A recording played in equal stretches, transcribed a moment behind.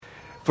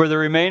For the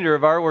remainder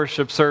of our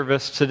worship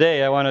service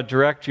today, I want to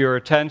direct your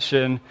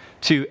attention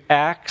to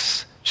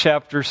Acts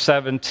chapter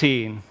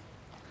 17.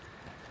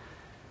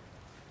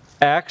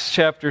 Acts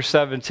chapter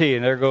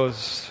 17. There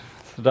goes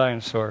the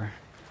dinosaur.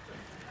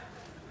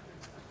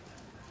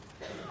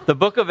 The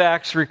book of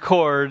Acts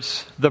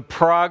records the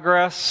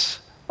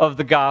progress of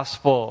the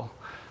gospel.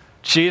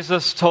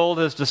 Jesus told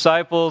his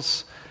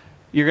disciples,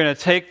 you're going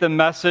to take the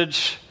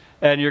message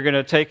and you're going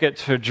to take it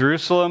to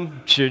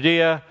Jerusalem,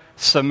 Judea,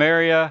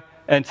 Samaria,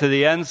 and to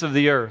the ends of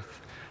the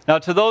earth. Now,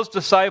 to those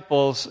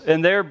disciples,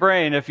 in their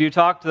brain, if you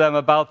talk to them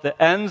about the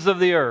ends of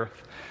the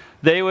earth,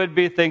 they would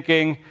be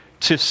thinking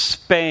to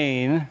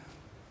Spain,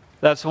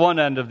 that's one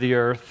end of the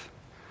earth,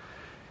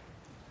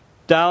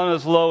 down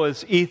as low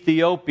as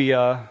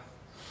Ethiopia,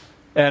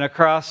 and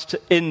across to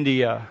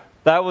India.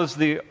 That was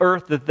the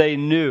earth that they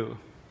knew.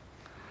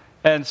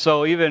 And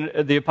so even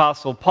the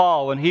Apostle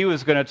Paul, when he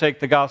was going to take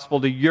the gospel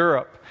to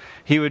Europe,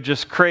 he would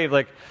just crave,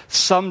 like,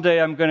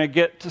 someday I'm going to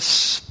get to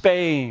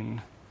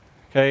Spain.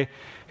 Okay?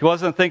 He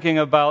wasn't thinking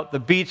about the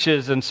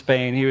beaches in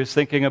Spain. He was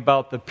thinking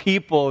about the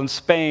people in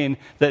Spain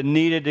that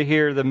needed to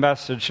hear the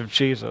message of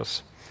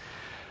Jesus.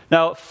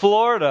 Now,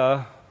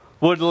 Florida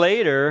would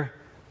later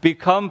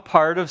become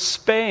part of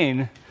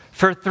Spain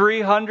for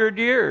 300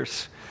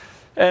 years.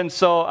 And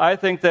so I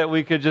think that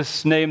we could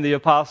just name the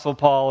Apostle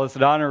Paul as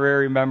an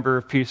honorary member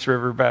of Peace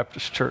River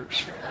Baptist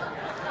Church.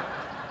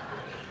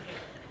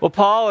 Well,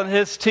 Paul and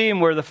his team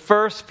were the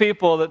first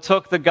people that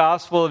took the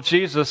gospel of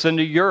Jesus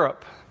into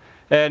Europe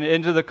and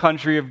into the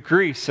country of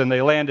Greece. And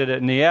they landed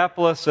at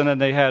Neapolis, and then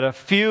they had a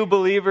few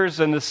believers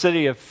in the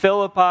city of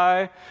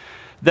Philippi.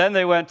 Then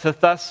they went to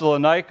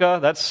Thessalonica.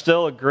 That's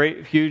still a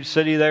great, huge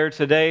city there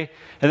today.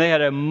 And they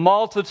had a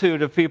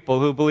multitude of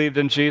people who believed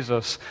in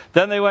Jesus.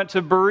 Then they went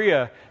to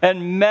Berea,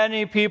 and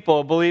many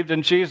people believed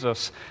in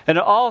Jesus. And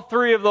in all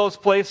three of those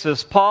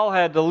places, Paul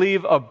had to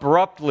leave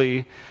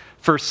abruptly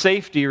for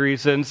safety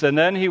reasons, and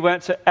then he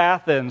went to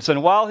Athens.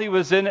 And while he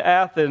was in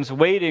Athens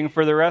waiting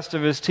for the rest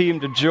of his team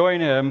to join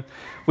him,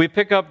 we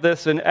pick up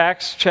this in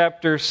Acts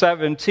chapter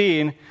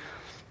 17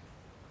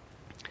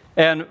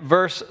 and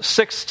verse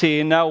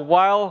 16. Now,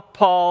 while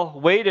Paul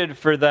waited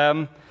for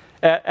them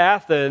at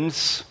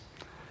Athens,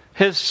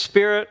 his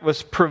spirit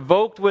was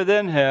provoked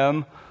within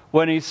him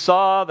when he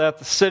saw that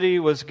the city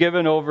was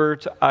given over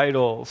to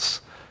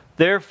idols.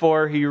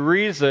 Therefore, he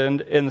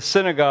reasoned in the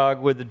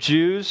synagogue with the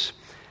Jews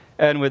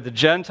and with the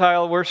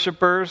Gentile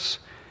worshippers,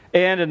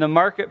 and in the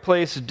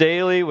marketplace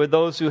daily with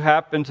those who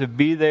happened to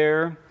be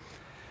there.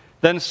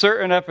 Then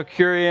certain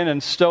Epicurean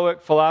and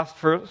Stoic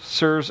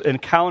philosophers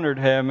encountered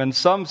him, and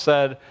some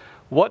said,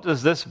 "What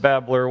does this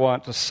babbler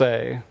want to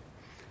say?"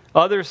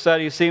 Others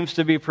said he seems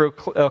to be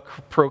a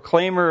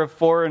proclaimer of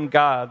foreign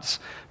gods,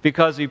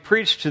 because he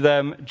preached to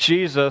them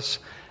Jesus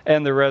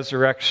and the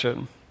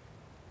resurrection.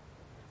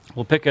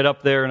 We'll pick it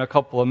up there in a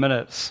couple of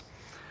minutes.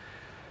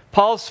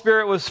 Paul's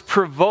spirit was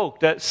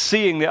provoked at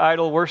seeing the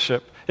idol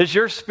worship. Is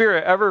your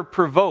spirit ever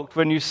provoked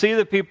when you see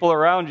the people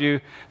around you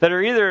that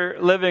are either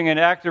living in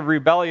active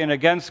rebellion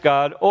against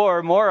God,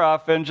 or more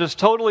often just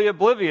totally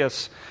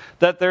oblivious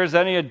that there's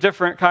any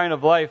different kind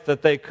of life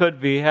that they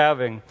could be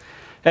having?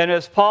 And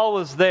as Paul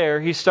was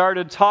there, he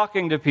started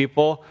talking to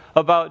people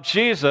about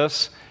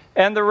Jesus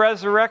and the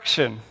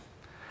resurrection.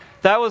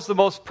 That was the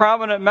most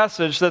prominent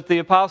message that the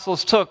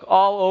apostles took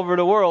all over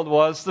the world,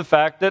 was the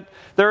fact that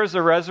there is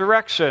a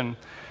resurrection.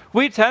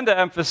 We tend to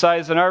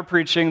emphasize in our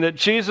preaching that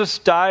Jesus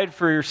died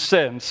for your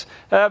sins.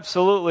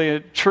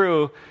 Absolutely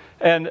true.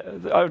 And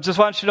I just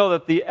want you to know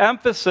that the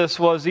emphasis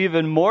was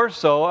even more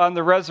so on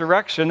the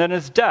resurrection than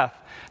his death.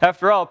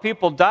 After all,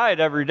 people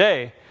died every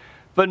day,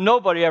 but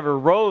nobody ever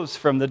rose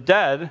from the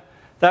dead.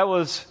 That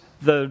was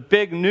the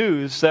big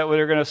news that we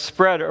were going to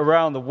spread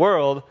around the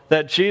world,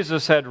 that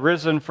Jesus had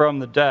risen from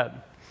the dead.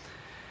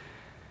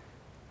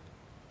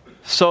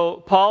 So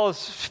Paul is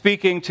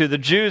speaking to the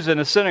Jews in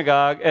the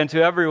synagogue and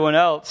to everyone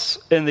else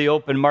in the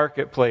open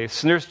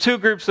marketplace. And there's two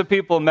groups of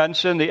people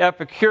mentioned. The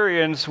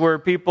Epicureans were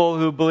people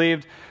who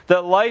believed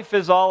that life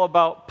is all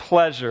about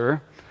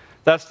pleasure.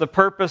 That's the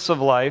purpose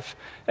of life.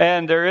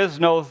 And there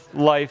is no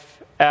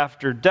life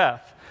after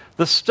death.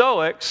 The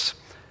Stoics,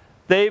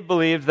 they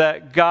believed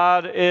that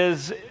God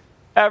is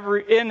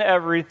in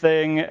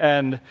everything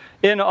and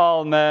in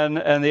all men.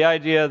 And the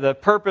idea, the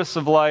purpose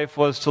of life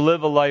was to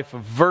live a life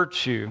of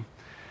virtue.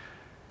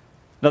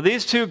 Now,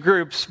 these two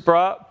groups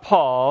brought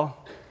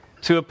Paul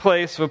to a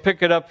place, we'll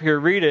pick it up here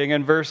reading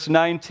in verse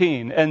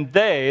 19. And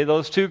they,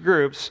 those two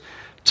groups,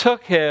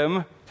 took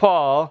him,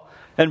 Paul,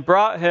 and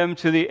brought him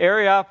to the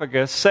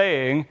Areopagus,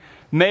 saying,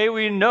 "May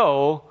we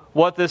know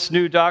what this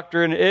new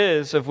doctrine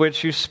is of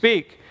which you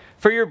speak,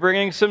 for you're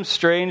bringing some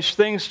strange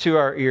things to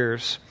our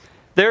ears.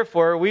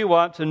 Therefore, we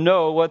want to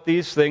know what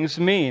these things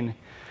mean."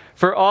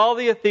 For all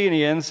the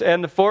Athenians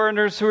and the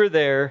foreigners who were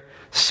there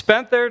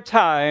spent their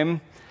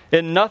time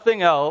in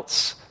nothing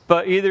else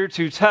but either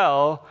to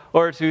tell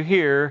or to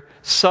hear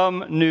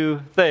some new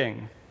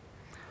thing.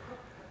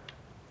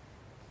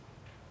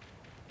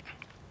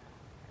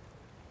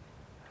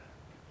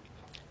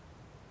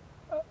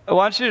 I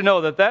want you to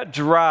know that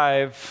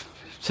drive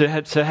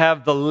to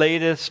have the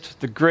latest,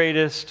 the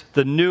greatest,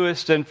 the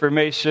newest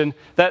information.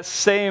 That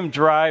same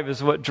drive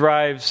is what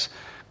drives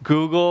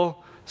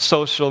Google,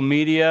 social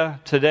media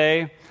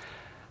today.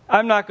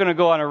 I'm not going to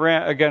go on a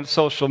rant against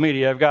social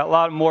media. I've got a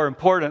lot more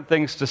important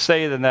things to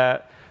say than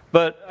that.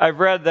 But I've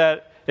read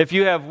that if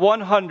you have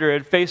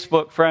 100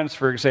 Facebook friends,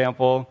 for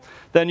example,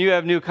 then you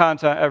have new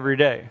content every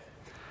day.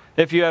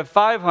 If you have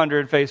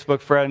 500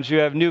 Facebook friends, you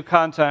have new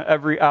content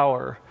every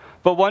hour.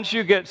 But once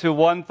you get to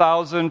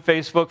 1,000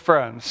 Facebook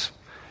friends,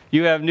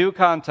 you have new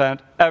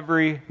content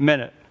every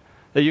minute.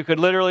 That you could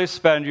literally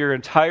spend your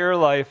entire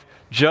life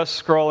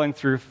just scrolling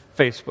through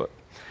Facebook.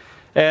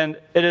 And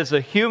it is a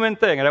human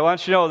thing. And I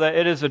want you to know that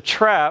it is a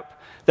trap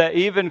that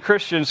even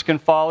Christians can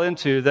fall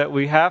into, that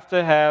we have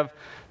to have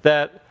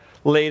that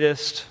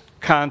latest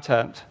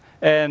content.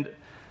 And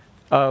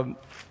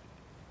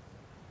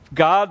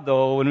God,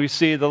 though, when we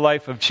see the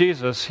life of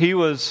Jesus, he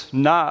was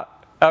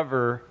not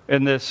ever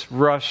in this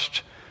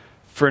rushed,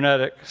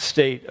 frenetic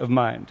state of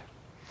mind.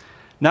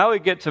 Now we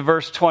get to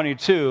verse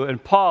 22,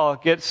 and Paul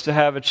gets to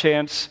have a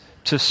chance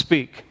to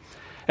speak.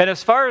 And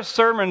as far as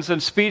sermons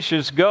and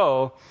speeches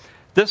go,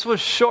 this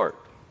was short.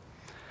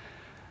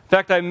 In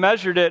fact, I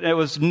measured it, and it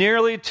was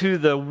nearly to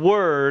the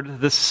word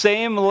the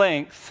same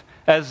length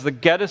as the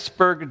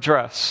Gettysburg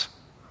Address.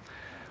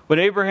 When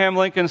Abraham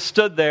Lincoln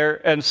stood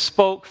there and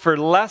spoke for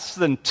less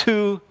than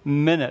 2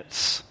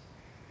 minutes.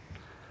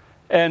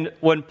 And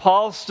when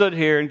Paul stood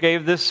here and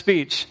gave this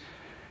speech,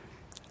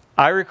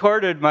 I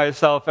recorded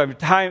myself, I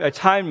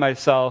timed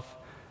myself.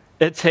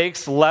 It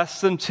takes less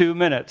than 2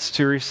 minutes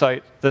to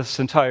recite this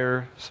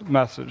entire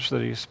message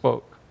that he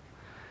spoke.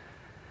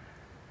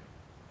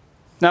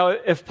 Now,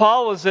 if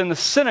Paul was in the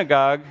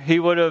synagogue, he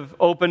would have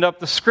opened up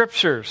the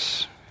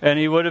scriptures and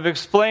he would have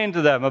explained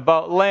to them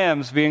about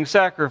lambs being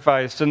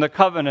sacrificed and the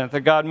covenant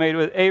that God made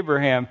with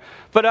Abraham.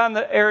 But on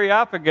the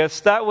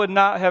Areopagus, that would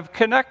not have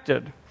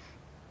connected.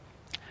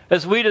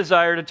 As we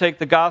desire to take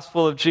the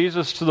gospel of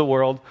Jesus to the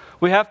world,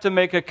 we have to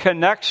make a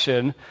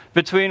connection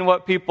between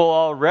what people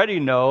already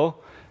know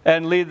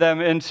and lead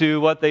them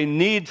into what they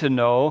need to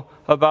know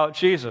about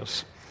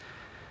Jesus.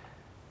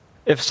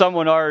 If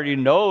someone already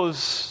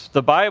knows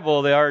the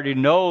Bible, they already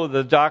know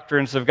the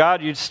doctrines of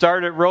God, you'd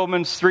start at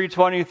Romans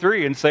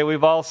 3:23 and say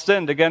we've all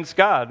sinned against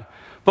God.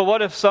 But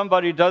what if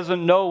somebody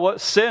doesn't know what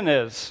sin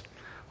is?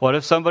 What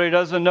if somebody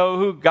doesn't know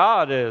who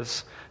God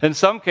is? In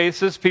some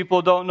cases,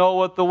 people don't know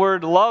what the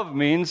word love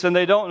means, and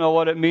they don't know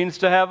what it means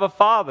to have a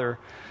father.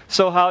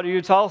 So how do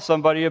you tell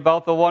somebody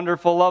about the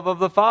wonderful love of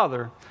the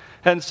Father?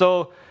 And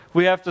so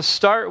we have to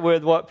start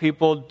with what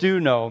people do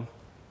know.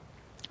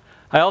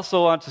 I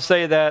also want to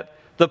say that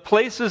the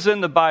places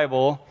in the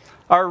Bible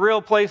are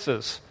real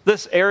places.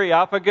 This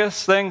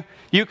Areopagus thing,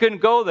 you can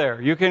go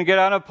there. You can get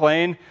on a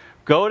plane,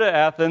 go to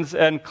Athens,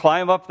 and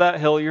climb up that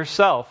hill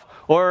yourself.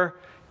 Or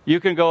you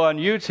can go on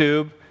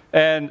YouTube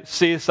and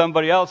see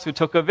somebody else who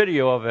took a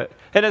video of it.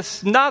 And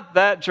it's not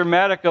that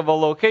dramatic of a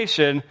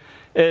location.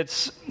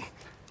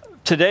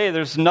 Today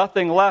there's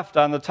nothing left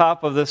on the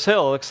top of this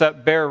hill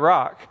except bare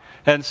rock.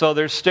 And so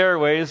there's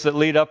stairways that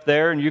lead up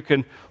there, and you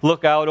can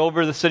look out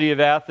over the city of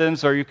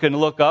Athens, or you can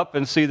look up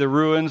and see the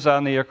ruins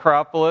on the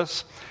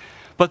Acropolis.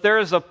 But there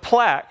is a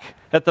plaque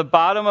at the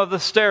bottom of the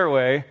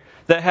stairway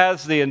that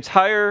has the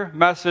entire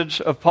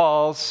message of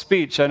Paul's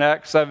speech in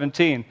Acts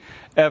 17.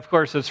 And of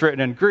course, it's written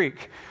in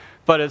Greek,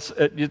 but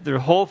the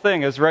whole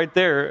thing is right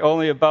there,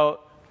 only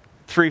about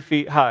 3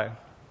 feet high.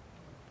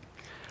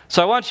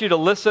 So I want you to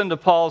listen to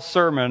Paul's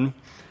sermon,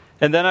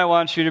 and then I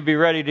want you to be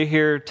ready to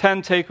hear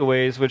 10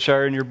 takeaways, which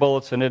are in your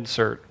bulletin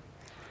insert.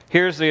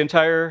 Here's the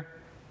entire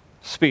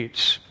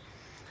speech.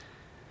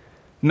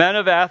 Men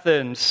of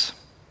Athens,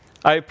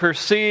 I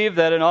perceive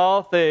that in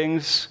all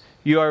things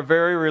you are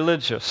very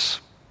religious.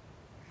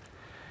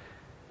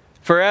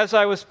 For as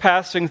I was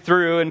passing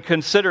through and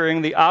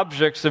considering the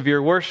objects of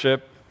your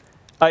worship,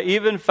 I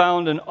even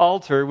found an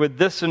altar with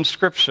this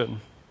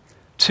inscription,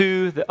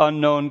 to the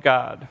unknown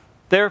God.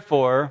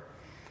 Therefore,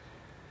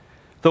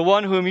 the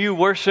one whom you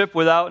worship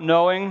without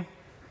knowing,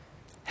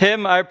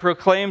 him I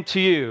proclaim to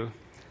you,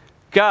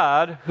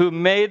 God, who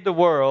made the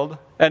world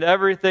and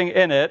everything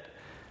in it,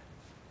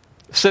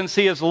 since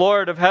he is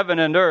Lord of heaven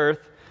and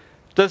earth,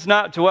 does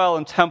not dwell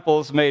in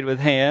temples made with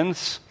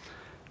hands,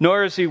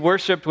 nor is he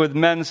worshipped with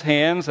men's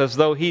hands as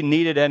though he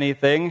needed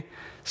anything,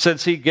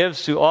 since he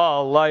gives to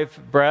all life,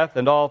 breath,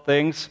 and all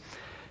things.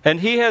 And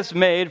he has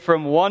made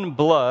from one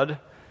blood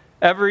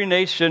every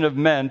nation of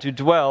men to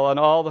dwell on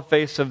all the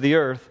face of the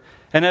earth,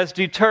 and has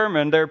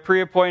determined their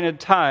preappointed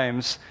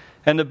times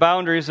and the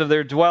boundaries of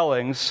their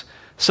dwellings,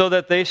 so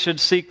that they should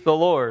seek the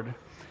Lord,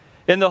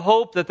 in the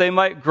hope that they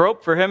might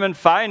grope for him and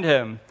find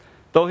him,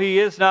 though he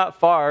is not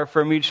far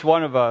from each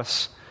one of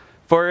us.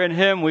 For in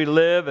him we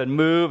live and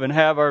move and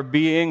have our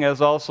being,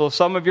 as also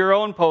some of your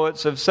own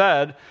poets have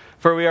said,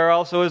 for we are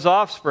also his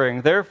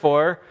offspring.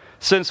 Therefore,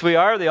 since we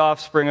are the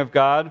offspring of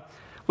God,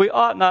 we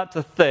ought not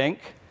to think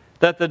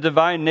that the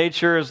divine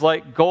nature is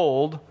like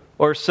gold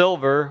or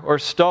silver or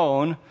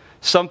stone,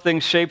 something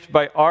shaped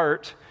by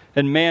art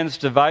and man's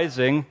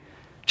devising.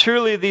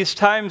 Truly, these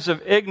times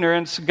of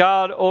ignorance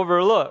God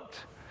overlooked,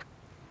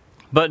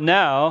 but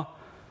now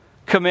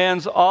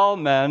commands all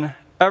men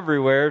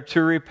everywhere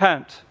to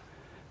repent,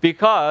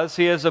 because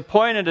he has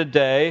appointed a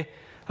day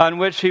on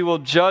which he will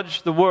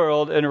judge the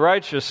world in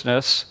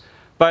righteousness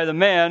by the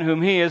man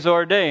whom he has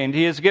ordained.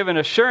 He has given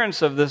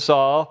assurance of this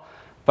all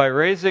by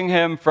raising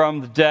him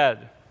from the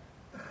dead.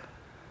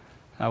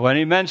 Now, when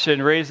he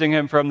mentioned raising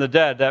him from the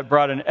dead, that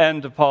brought an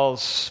end to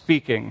Paul's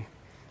speaking.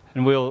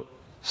 And we'll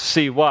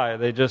see why.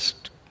 They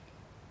just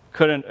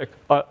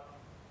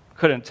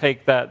couldn't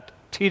take that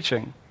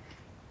teaching.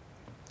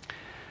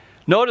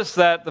 Notice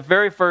that the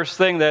very first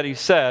thing that he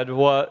said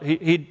was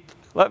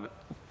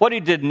what he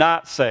did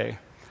not say.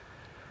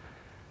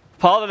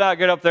 Paul did not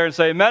get up there and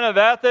say, "Men of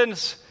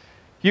Athens,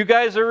 you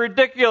guys are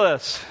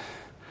ridiculous.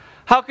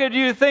 How could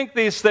you think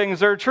these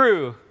things are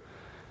true?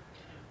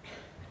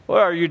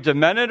 What, are you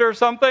demented or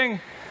something?"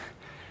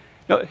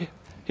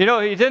 He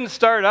didn't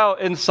start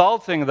out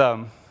insulting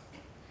them.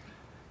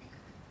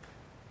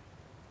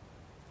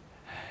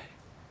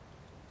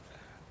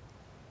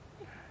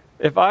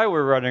 If I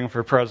were running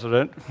for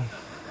president,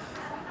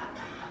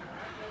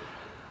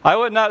 I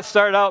would not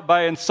start out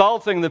by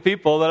insulting the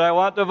people that I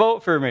want to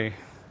vote for me.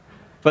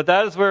 But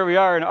that is where we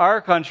are in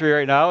our country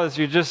right now, is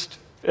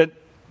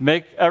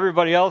make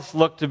everybody else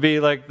look to be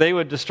like they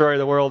would destroy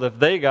the world if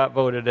they got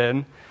voted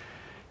in.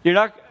 You're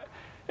not,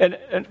 and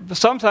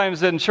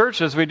sometimes in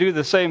churches we do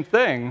the same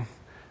thing.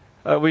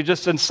 We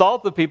just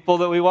insult the people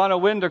that we want to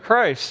win to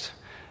Christ,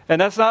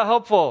 and that's not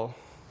helpful.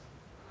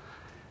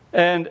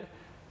 And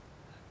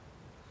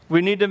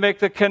we need to make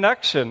the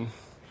connection.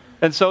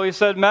 And so he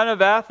said, "Men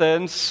of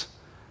Athens,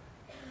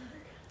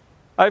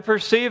 I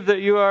perceive that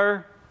you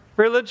are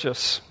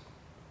religious."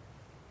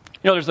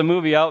 There's a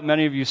movie out,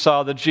 many of you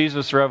saw, The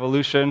Jesus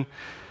Revolution.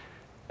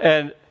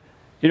 And,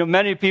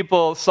 many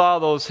people saw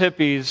those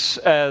hippies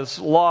as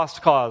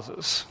lost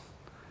causes.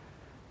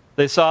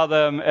 They saw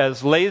them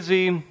as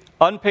lazy,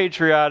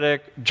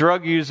 unpatriotic,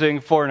 drug-using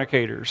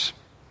fornicators.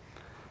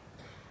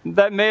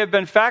 That may have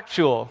been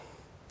factual.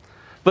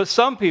 But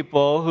some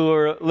people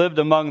who lived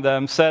among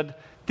them said,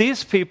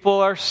 these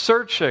people are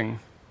searching.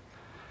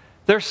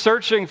 They're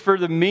searching for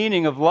the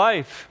meaning of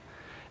life.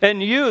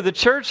 And you, the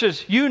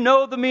churches, you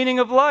know the meaning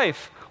of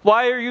life.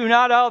 Why are you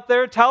not out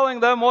there telling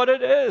them what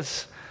it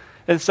is,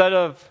 instead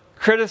of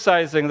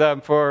criticizing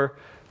them for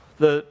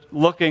the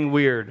looking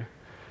weird?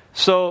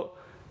 So,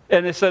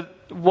 and they said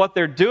what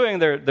they're doing,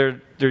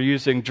 they're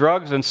using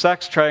drugs and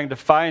sex trying to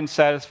find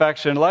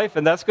satisfaction in life,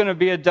 and that's going to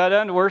be a dead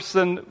end worse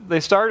than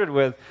they started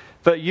with.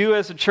 But you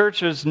as the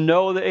churches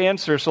know the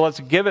answer, so let's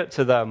give it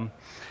to them.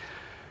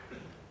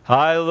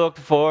 I looked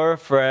for a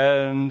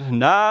friend,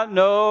 not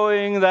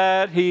knowing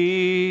that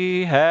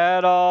he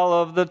had all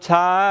of the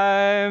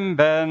time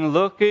been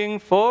looking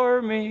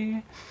for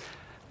me.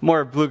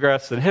 More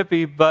bluegrass than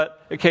hippie,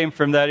 but it came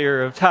from that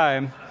era of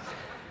time.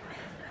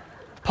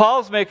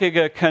 Paul's making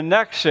a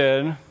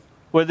connection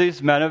with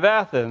these men of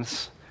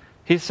Athens.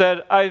 He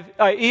said,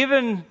 I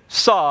even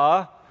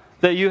saw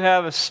that you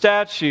have a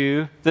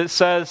statue that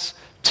says,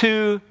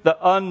 "To the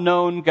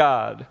unknown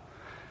God."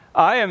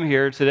 I am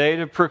here today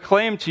to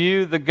proclaim to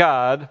you the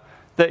God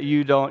that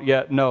you don't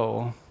yet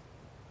know.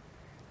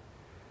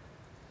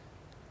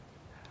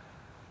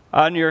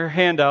 On your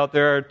handout,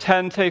 there are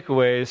 10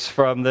 takeaways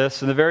from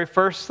this, and the very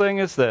first thing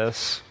is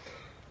this: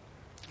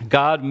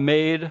 God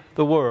made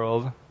the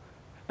world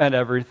and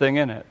everything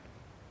in it.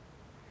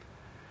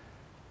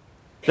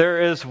 There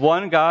is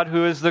one God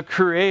who is the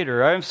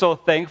creator. I am so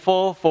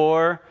thankful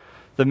for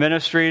the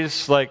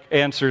ministries like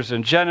Answers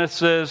in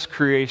Genesis,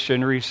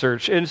 Creation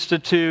Research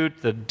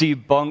Institute, the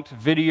Debunked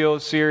video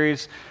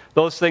series.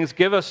 Those things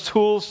give us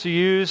tools to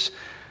use.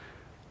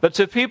 But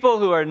to people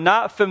who are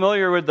not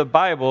familiar with the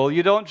Bible,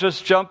 you don't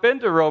just jump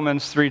into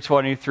Romans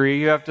 3:23.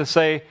 You have to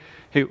say,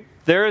 hey,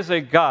 there is a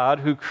God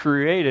who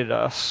created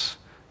us,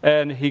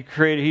 and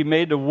He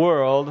made the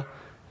world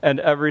and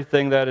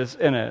everything that is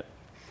in it.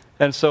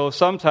 And so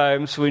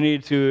sometimes we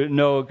need to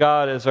know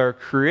God as our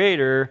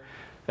creator,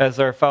 as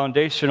our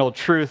foundational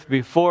truth,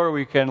 before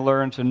we can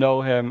learn to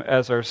know Him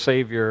as our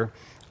Savior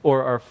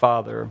or our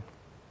Father.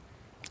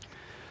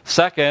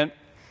 Second,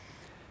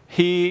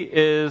 He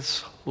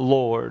is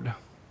Lord.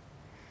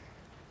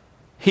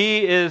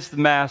 He is the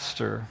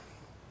Master.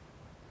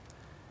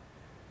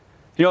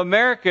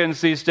 Americans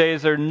these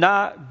days are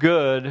not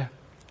good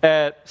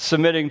at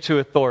submitting to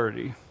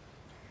authority.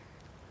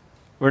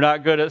 We're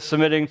not good at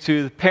submitting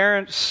to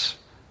parents,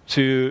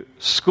 to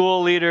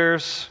school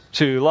leaders,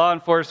 to law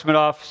enforcement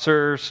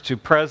officers, to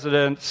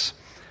presidents.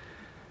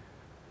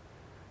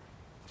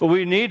 But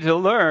we need to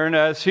learn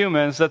as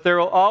humans that there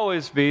will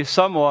always be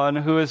someone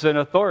who is in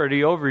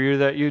authority over you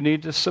that you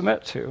need to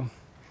submit to.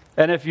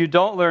 And if you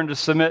don't learn to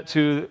submit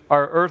to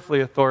our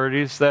earthly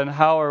authorities, then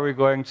how are we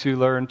going to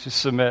learn to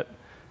submit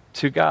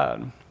to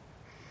God?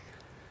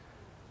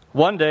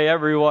 One day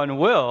everyone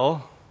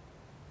will.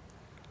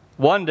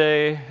 One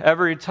day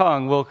every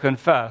tongue will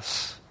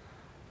confess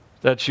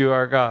that you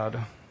are God.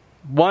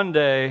 One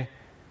day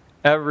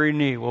every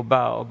knee will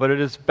bow. But it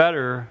is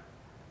better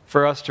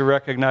for us to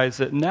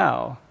recognize it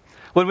now.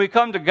 When we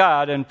come to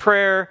God in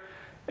prayer,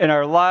 in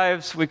our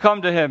lives, we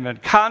come to Him in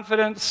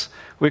confidence,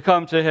 we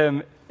come to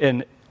Him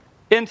in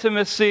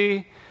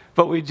intimacy,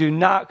 but we do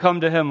not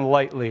come to Him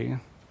lightly.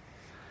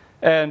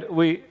 And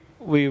we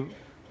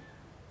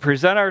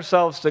present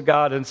ourselves to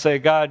God and say,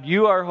 God,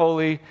 you are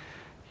holy,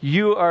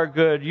 you are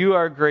good, you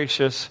are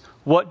gracious.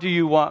 What do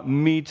you want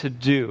me to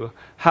do?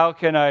 How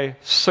can I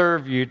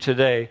serve you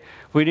today?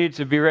 We need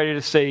to be ready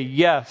to say,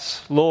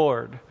 yes,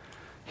 Lord,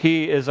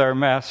 He is our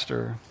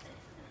master.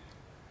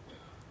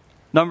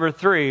 Number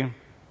 3,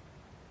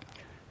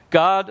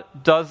 God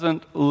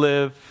doesn't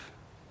live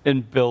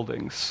in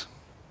buildings.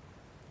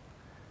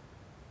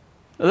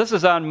 Now, this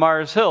is on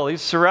Mars Hill.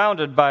 He's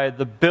surrounded by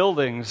the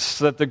buildings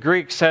that the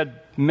Greeks had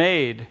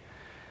made,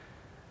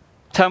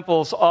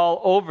 temples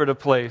all over the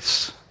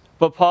place.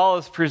 But Paul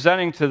is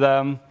presenting to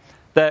them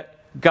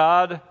that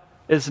God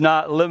is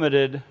not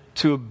limited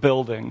to a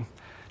building.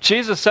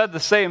 Jesus said the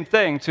same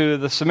thing to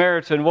the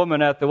Samaritan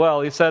woman at the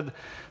well. He said,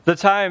 the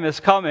time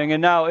is coming,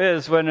 and now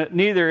is, when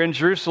neither in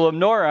Jerusalem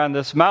nor on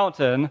this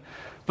mountain,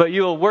 but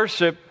you will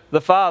worship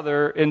the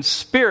Father in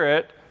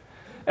spirit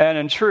and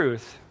in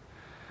truth.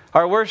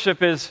 Our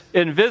worship is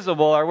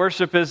invisible. Our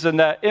worship is in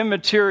that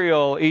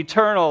immaterial,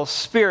 eternal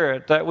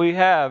spirit that we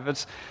have.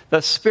 It's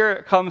the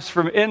spirit comes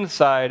from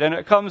inside, and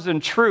it comes in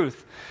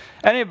truth.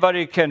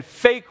 Anybody can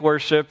fake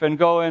worship and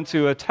go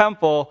into a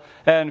temple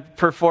and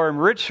perform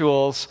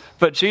rituals,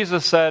 but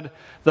Jesus said,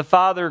 the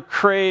Father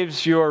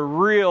craves your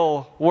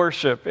real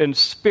worship in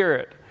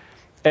spirit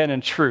and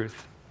in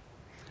truth.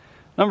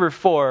 Number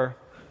 4,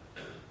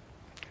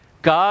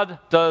 God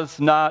does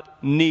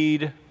not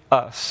need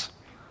us.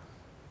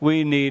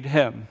 We need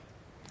Him.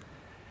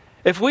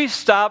 If we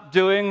stopped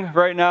doing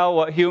right now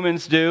what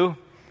humans do,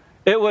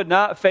 it would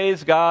not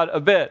faze God a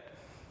bit.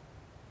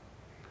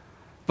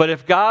 But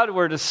if God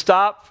were to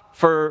stop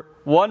for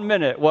 1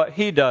 minute what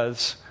He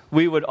does,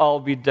 we would all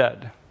be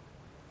dead.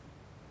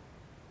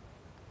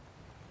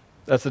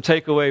 That's the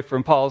takeaway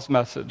from Paul's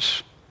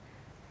message.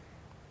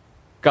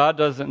 God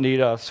doesn't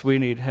need us, we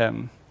need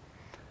Him.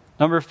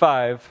 Number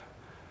 5,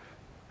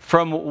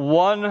 from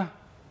one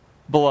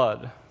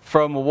blood,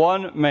 from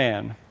one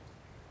man,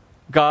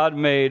 God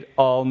made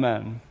all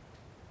men.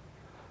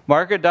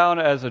 Mark it down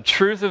as a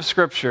truth of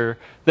Scripture.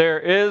 There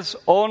is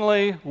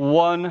only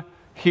one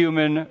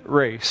human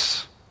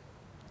race.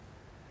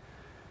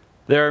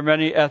 There are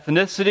many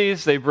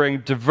ethnicities. They bring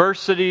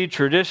diversity,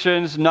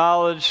 traditions,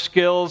 knowledge,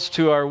 skills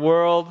to our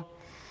world.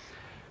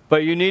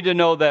 But you need to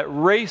know that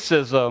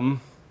racism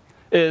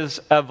is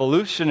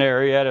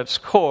evolutionary at its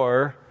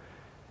core,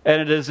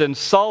 and it is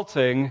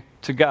insulting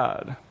to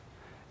God.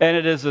 And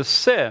it is a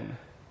sin.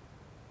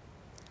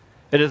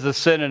 It is a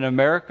sin in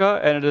America,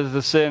 and it is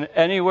a sin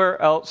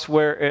anywhere else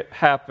where it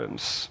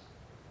happens.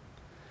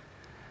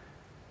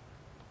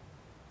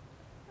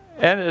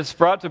 And it's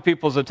brought to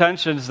people's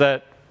attentions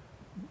that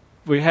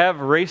we have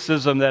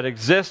racism that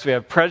exists, we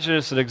have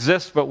prejudice that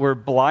exists, but we're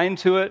blind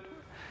to it.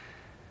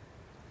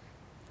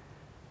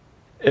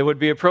 It would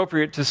be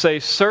appropriate to say,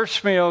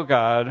 search me, O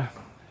God,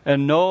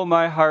 and know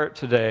my heart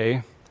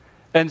today,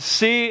 and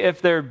see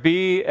if there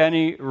be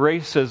any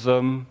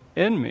racism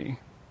in me.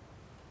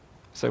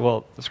 Say,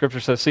 well, the Scripture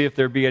says, see if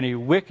there be any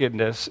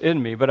wickedness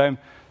in me. But I'm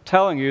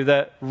telling you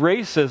that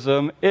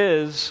racism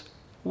is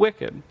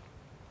wicked.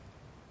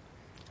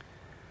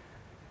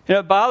 You know,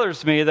 it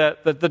bothers me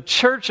that the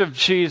Church of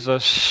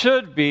Jesus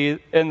should be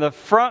in the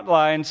front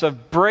lines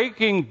of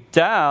breaking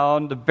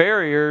down the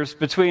barriers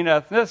between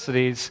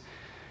ethnicities.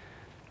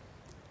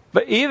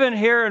 But even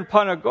here in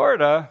Punta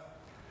Gorda,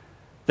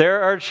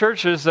 there are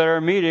churches that are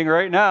meeting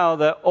right now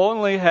that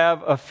only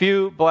have a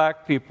few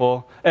black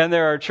people, and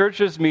there are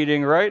churches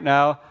meeting right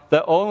now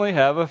that only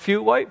have a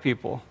few white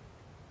people.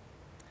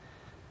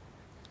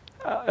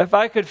 If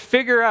I could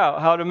figure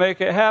out how to make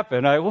it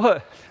happen, I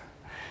would.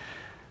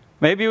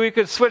 Maybe we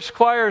could switch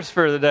choirs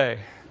for the day.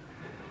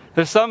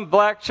 There's some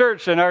black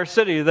church in our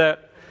city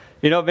that,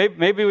 you know,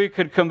 maybe we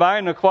could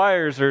combine the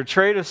choirs or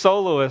trade a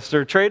soloist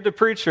or trade the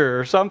preacher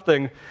or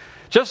something.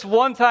 Just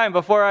one time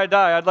before I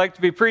die, I'd like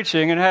to be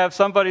preaching and have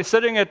somebody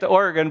sitting at the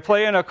organ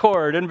playing a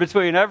chord in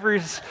between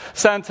every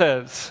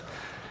sentence.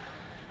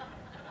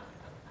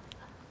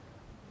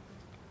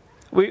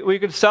 We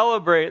could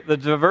celebrate the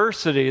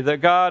diversity that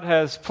God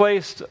has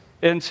placed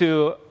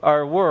into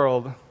our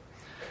world.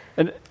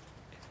 And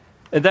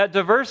that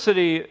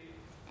diversity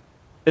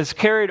is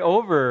carried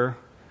over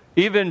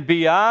even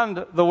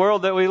beyond the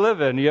world that we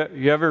live in.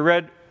 You ever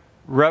read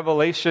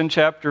Revelation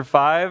chapter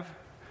 5?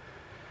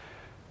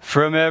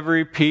 From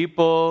every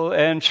people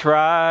and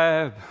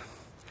tribe,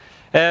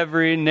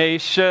 every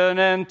nation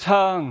and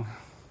tongue,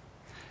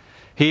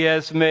 He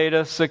has made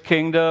us a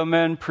kingdom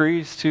and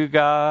priests to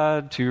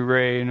God to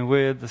reign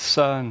with the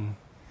Son.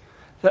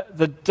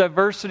 The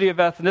diversity of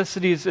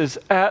ethnicities is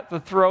at the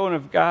throne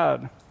of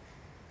God.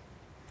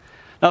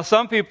 Now,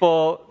 some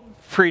people,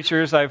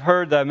 preachers, I've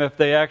heard them, if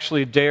they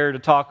actually dare to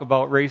talk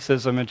about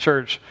racism in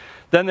church,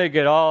 then they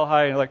get all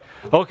high and like,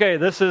 okay,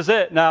 this is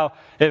it. Now,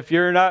 if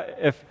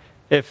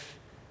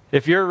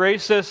If you're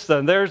racist,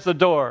 then there's the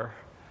door.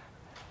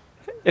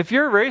 If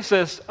you're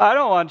racist, I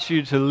don't want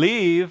you to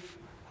leave.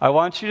 I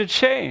want you to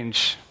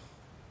change.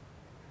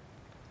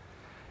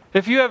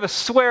 If you have a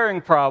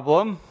swearing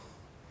problem,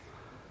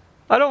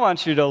 I don't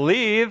want you to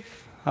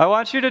leave. I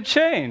want you to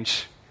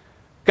change.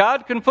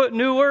 God can put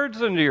new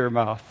words into your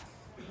mouth.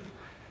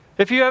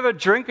 If you have a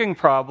drinking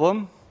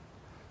problem,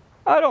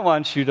 I don't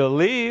want you to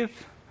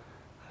leave.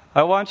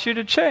 I want you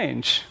to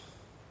change.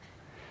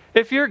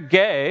 If you're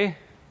gay,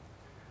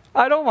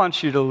 I don't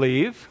want you to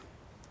leave.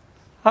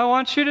 I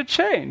want you to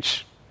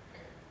change.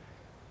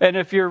 And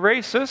if you're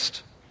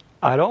racist,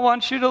 I don't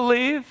want you to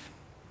leave.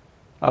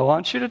 I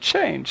want you to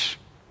change.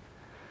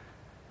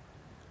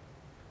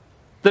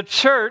 The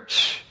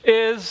church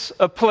is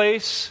a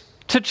place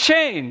to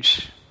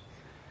change.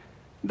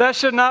 That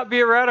should not be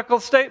a radical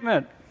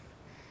statement.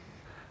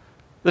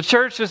 The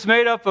church is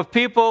made up of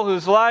people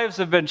whose lives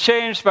have been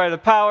changed by the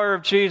power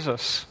of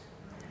Jesus.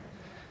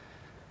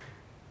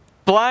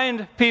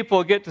 Blind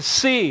people get to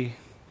see.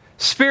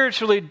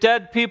 Spiritually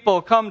dead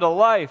people come to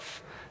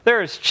life.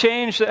 There is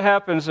change that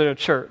happens in a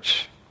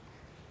church.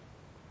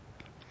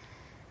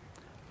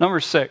 Number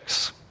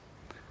 6,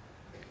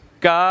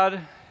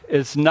 God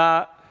is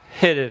not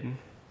hidden.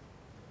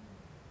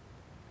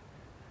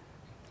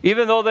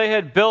 Even though they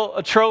had built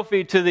a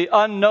trophy to the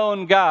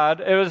unknown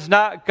God, it was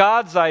not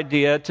God's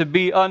idea to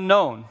be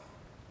unknown.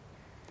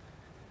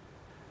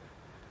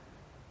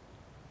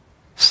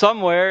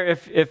 Somewhere,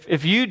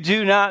 if you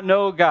do not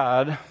know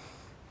God,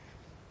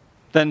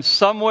 then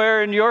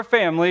somewhere in your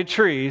family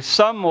tree,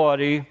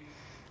 somebody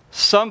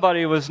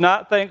was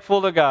not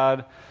thankful to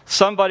God.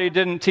 Somebody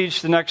didn't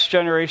teach the next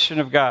generation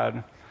of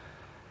God.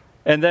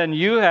 And then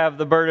you have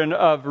the burden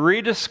of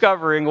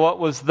rediscovering what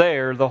was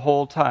there the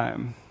whole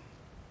time.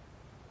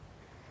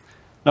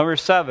 Number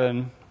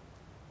 7,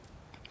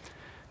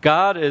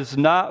 God is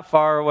not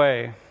far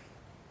away.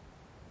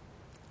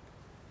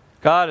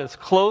 God is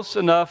close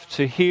enough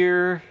to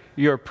hear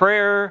your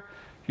prayer,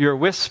 your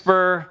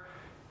whisper,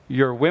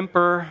 your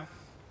whimper.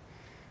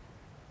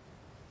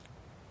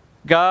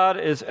 God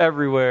is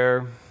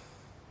everywhere.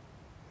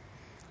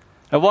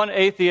 Now, one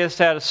atheist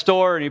had a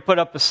store and he put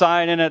up a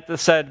sign in it that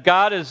said,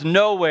 "God is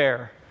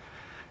nowhere."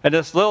 And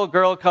this little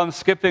girl comes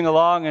skipping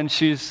along and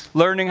she's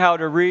learning how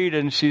to read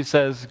and she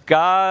says,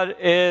 "God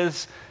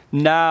is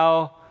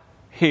now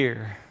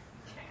here."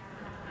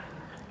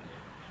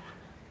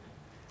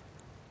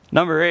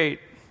 Number 8,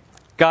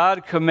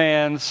 God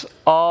commands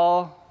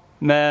all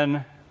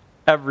men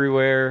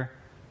everywhere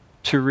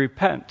to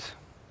repent.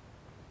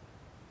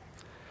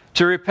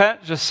 To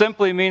repent just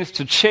simply means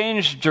to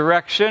change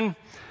direction.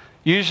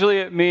 Usually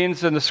it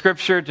means in the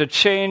scripture to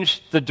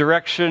change the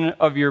direction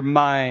of your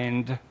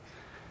mind.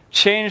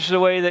 Change the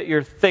way that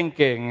you're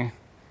thinking.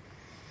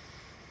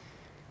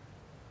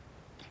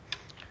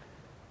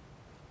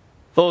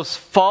 Those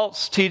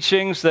false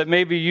teachings that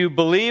maybe you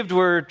believed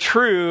were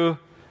true,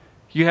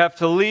 you have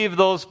to leave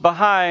those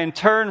behind,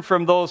 turn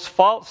from those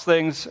false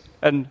things,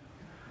 and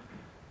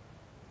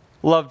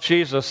love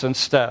Jesus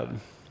instead.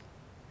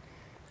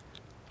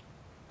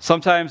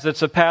 Sometimes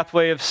it's a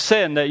pathway of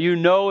sin that you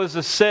know is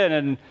a sin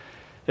and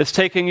it's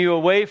taking you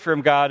away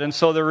from God, and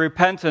so the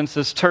repentance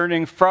is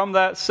turning from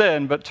that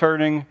sin, but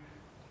turning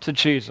to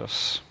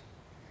Jesus.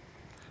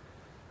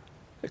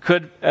 It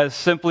could as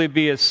simply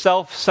be a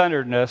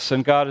self-centeredness,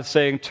 and God is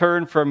saying,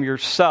 turn from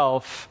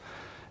yourself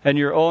and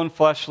your own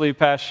fleshly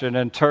passion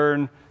and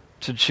turn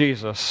to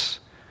Jesus.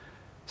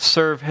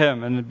 Serve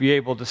Him and be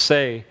able to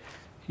say,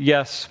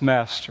 "Yes,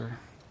 Master."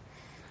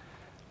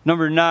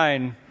 Number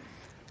 9,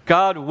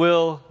 God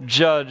will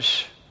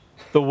judge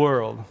the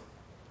world.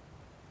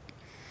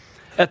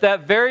 At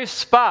that very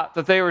spot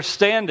that they were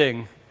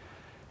standing,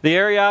 the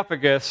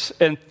Areopagus,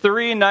 in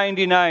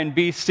 399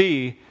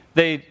 BC,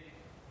 they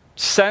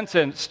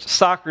sentenced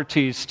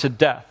Socrates to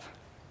death.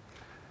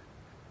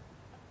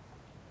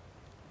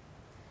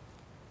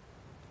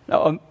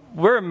 Now,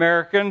 we're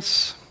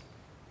Americans.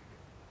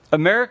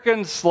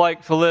 Americans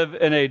like to live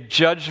in a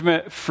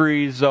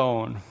judgment-free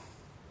zone.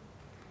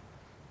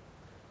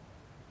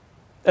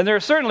 And there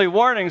are certainly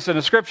warnings in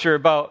the Scripture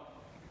about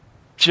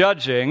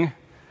judging.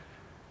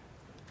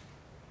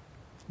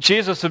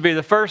 Jesus would be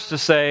the first to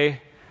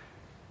say,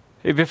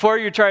 before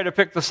you try to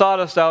pick the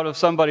sawdust out of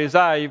somebody's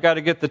eye, you've got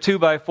to get the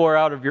 2x4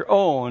 out of your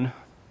own.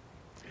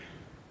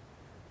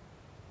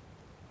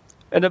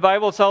 And the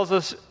Bible tells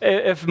us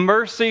if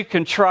mercy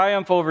can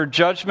triumph over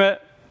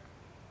judgment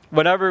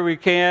whenever we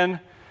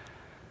can.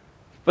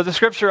 But the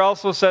Scripture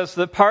also says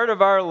that part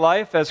of our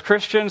life as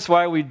Christians,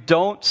 why we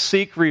don't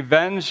seek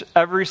revenge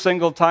every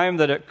single time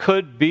that it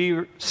could be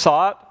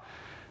sought,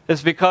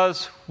 is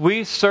because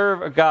we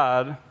serve a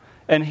God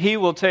and He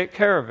will take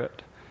care of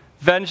it.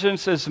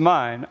 "Vengeance is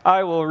mine,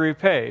 I will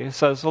repay,"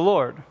 says the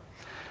Lord.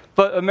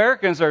 But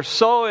Americans are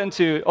so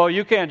into, "Oh,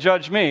 you can't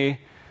judge me.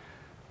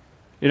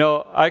 You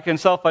know, I can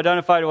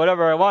self-identify to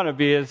whatever I want to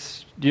be. You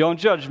don't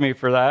judge me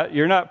for that.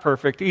 You're not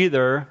perfect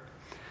either."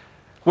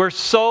 We're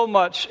so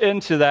much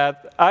into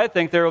that. I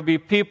think there will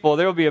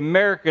be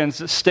Americans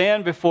that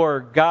stand before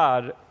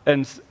God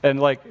and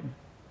like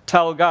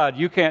tell God,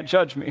 you can't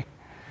judge me.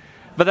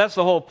 But that's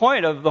the whole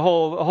point of the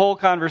whole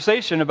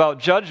conversation about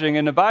judging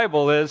in the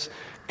Bible is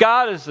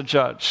God is the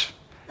judge.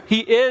 He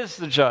is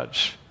the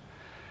judge.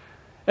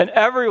 And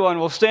everyone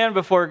will stand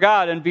before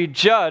God and be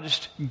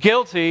judged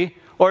guilty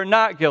or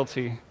not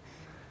guilty.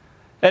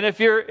 And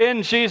if you're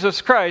in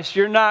Jesus Christ,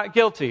 you're not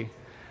guilty.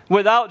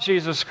 Without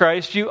Jesus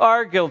Christ, you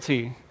are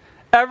guilty.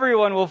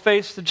 Everyone will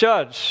face the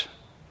judge.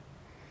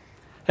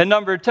 And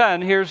number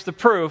 10, here's the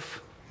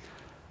proof.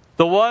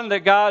 The one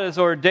that God has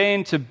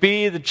ordained to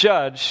be the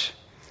judge,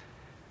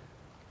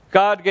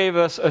 God gave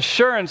us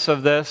assurance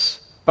of this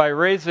by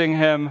raising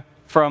him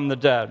from the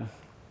dead.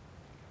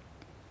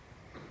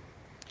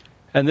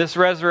 And this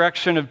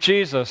resurrection of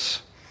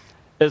Jesus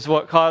is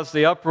what caused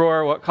the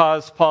uproar, what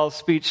caused Paul's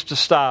speech to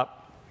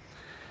stop.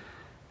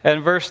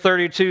 And verse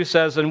 32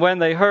 says, "And when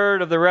they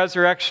heard of the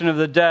resurrection of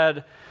the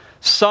dead,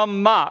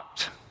 some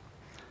mocked,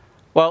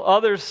 while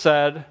others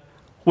said,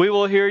 'We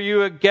will hear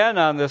you again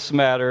on this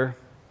matter.'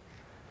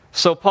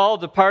 So Paul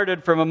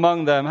departed from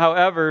among them.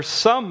 However,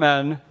 some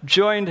men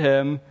joined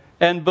him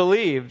and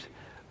believed,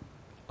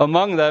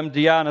 among them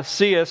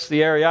Dionysius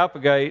the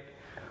Areopagite,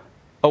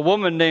 a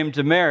woman named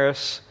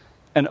Damaris,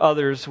 and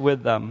others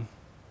with them."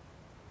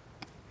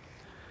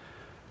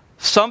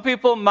 Some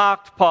people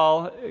mocked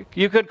Paul.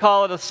 You could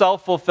call it a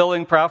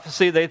self-fulfilling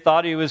prophecy. They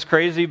thought he was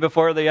crazy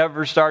before they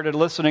ever started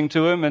listening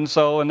to him. And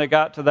so when they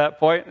got to that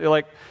point, they're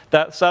like,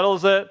 that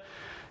settles it.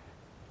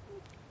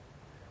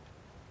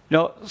 You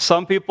know,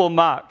 some people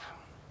mocked.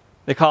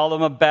 They called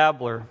him a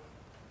babbler.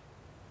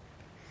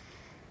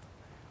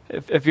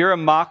 If you're a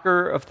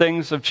mocker of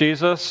things of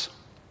Jesus,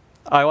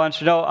 I want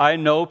you to know, I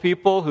know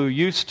people who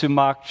used to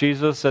mock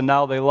Jesus and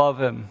now they love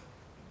him.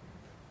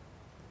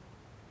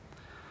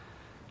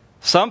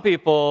 Some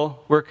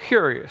people were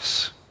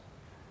curious.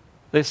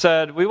 They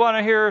said, "We want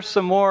to hear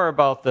some more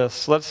about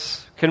this.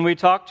 Can we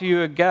talk to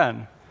you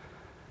again?"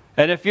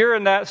 And if you're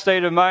in that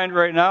state of mind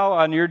right now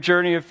on your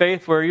journey of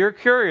faith where you're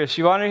curious,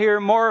 you want to hear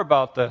more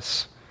about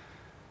this,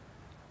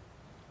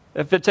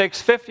 if it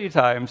takes 50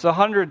 times,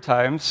 100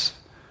 times,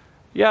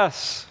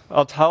 yes,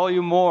 I'll tell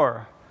you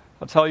more.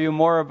 I'll tell you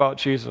more about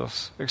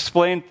Jesus.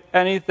 Explain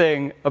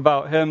anything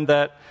about him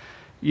that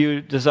you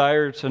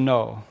desire to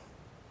know.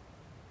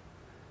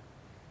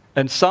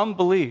 And some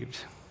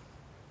believed.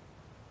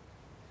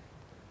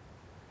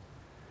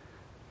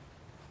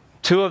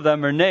 2 of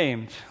them are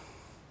named.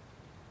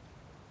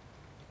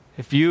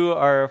 If you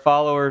are a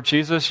follower of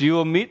Jesus, you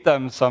will meet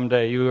them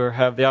someday. You will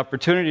have the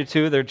opportunity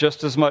to. They're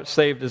just as much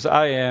saved as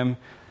I am,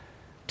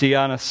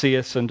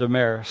 Dionysius and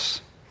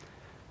Damaris.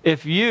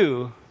 If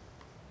you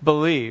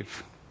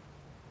believe,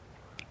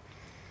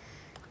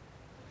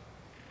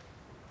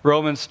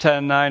 Romans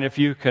 10:9, if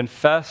you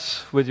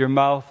confess with your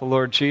mouth the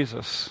Lord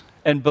Jesus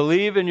and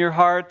believe in your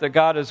heart that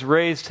God has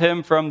raised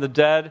him from the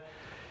dead,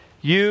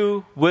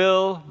 you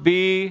will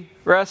be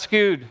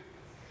rescued.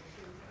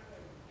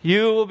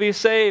 You will be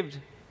saved.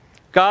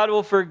 God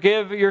will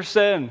forgive your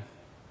sin.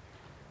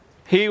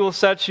 He will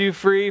set you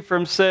free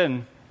from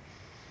sin.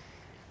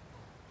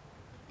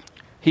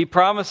 He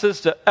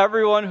promises to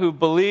everyone who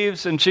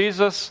believes in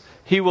Jesus,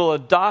 he will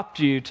adopt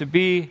you to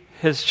be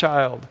his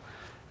child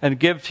and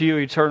give to you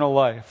eternal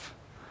life.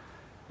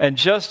 And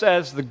just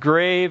as the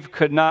grave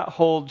could not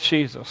hold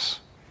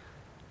Jesus,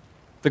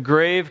 the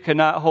grave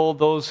cannot hold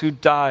those who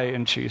die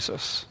in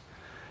Jesus.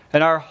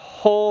 And our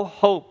whole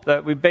hope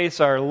that we base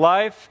our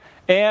life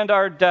and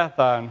our death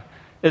on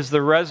is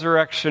the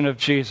resurrection of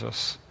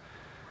Jesus.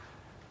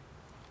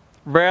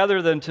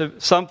 Rather than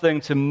something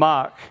to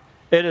mock,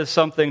 it is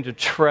something to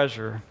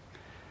treasure.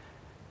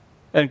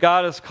 And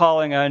God is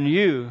calling on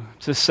you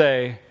to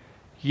say,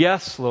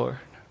 "Yes, Lord.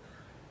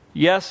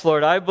 Yes,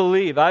 Lord, I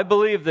believe. I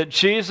believe that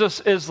Jesus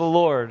is the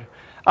Lord.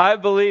 I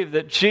believe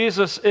that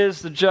Jesus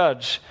is the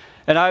judge.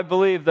 And I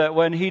believe that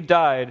when he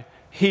died,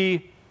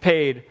 he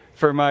paid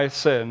for my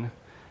sin."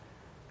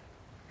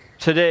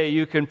 Today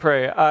you can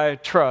pray, "I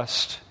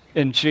trust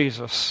in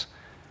Jesus,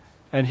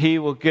 and he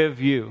will give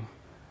you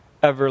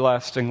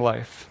everlasting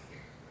life."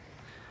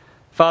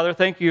 Father,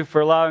 thank you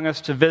for allowing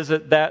us to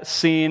visit that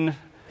scene,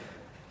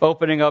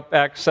 opening up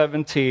Acts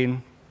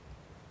 17.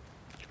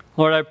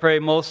 Lord, I pray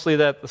mostly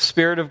that the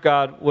Spirit of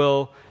God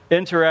will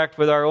interact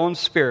with our own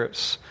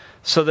spirits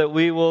so that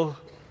we will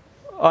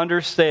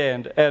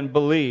understand and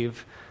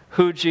believe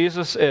who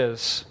Jesus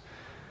is.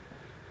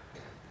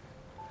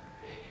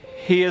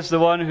 He is the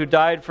one who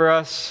died for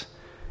us.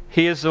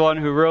 He is the one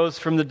who rose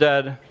from the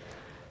dead,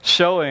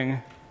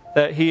 showing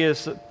that he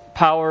is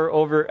power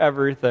over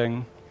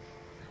everything.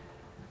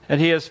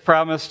 And he has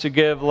promised to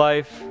give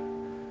life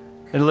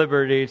and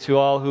liberty to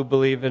all who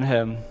believe in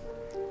him.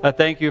 I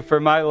thank you for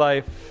my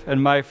life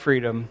and my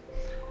freedom,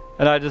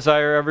 and I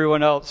desire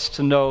everyone else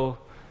to know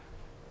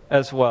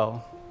as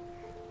well.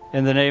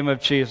 In the name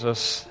of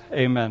Jesus,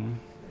 amen.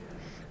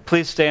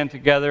 Please stand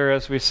together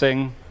as we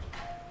sing.